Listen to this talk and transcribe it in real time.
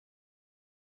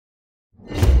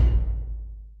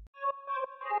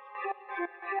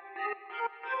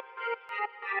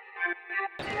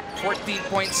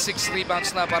14.6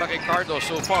 rebounds na para kay Cardo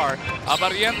so far.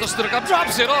 Barrientos to the cup,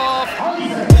 drops it off.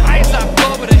 Isaac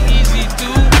Go with an easy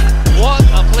two. What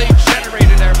a play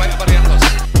generated there by Barrientos.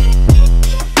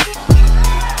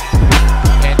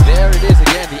 And there it is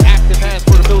again, the active hands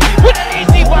for the Philippines with an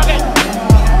easy bucket.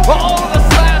 Oh, the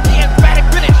slam, the emphatic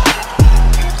finish.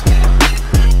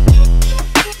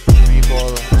 Three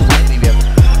ball, slightly we have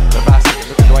the basket.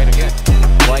 Look at Dwight again.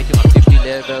 Dwight yung activity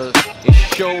level is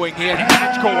showing here. And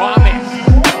Kwame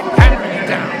hammering it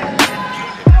down.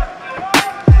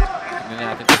 Tignan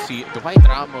natin to see Dwight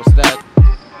Ramos that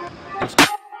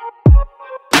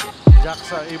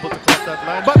Jacks are able to cross that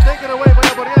line, but taken away by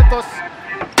Barrientos.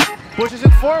 Pushes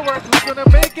it forward. Who's gonna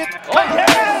make it? Oh,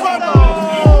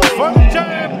 Soto! For the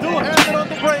jam, two-handed on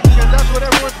the break, and that's what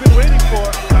everyone's been waiting for.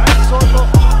 Soto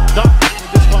dunked in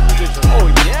this competition. oh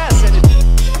yes, and it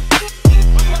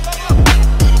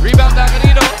Rebound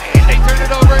Dagarino, and they turn it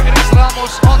over, and it's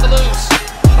Ramos on the loose.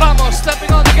 Ramos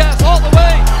stepping on the gas all the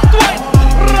way. Dwight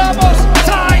Ramos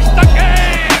ties the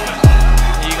game!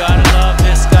 You gotta love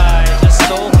this guy, just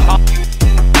so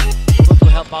able to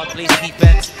help out, plays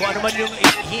defense. Kung ano man yung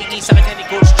hihingi sa kanya ni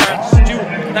Coach Charles Stu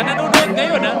na nanonood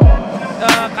ngayon,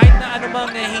 kahit na ano mang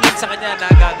hingin sa kanya,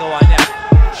 nagagawa niya.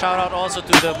 Shout out also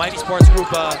to the Mighty Sports Group.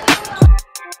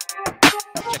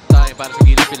 check time para sa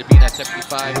Gilas Pilipinas,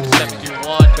 75-71.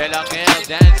 Belangel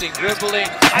dancing, dribbling,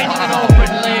 finding an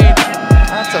open lane.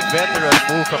 That's a veteran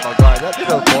move from a guard. That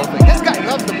little ball fake. This guy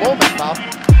loves the moment, man.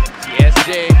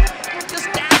 CSJ just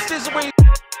danced his way.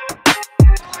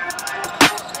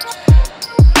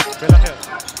 Belangel,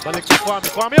 balik to Kwame.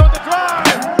 Kwame on the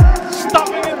drive!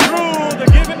 Stopping it through the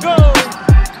give and go.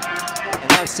 And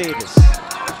now Sadis.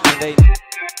 And they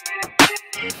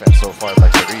Defense so far by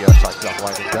Korea. Shot clock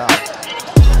winding down.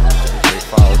 Great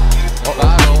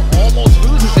foul.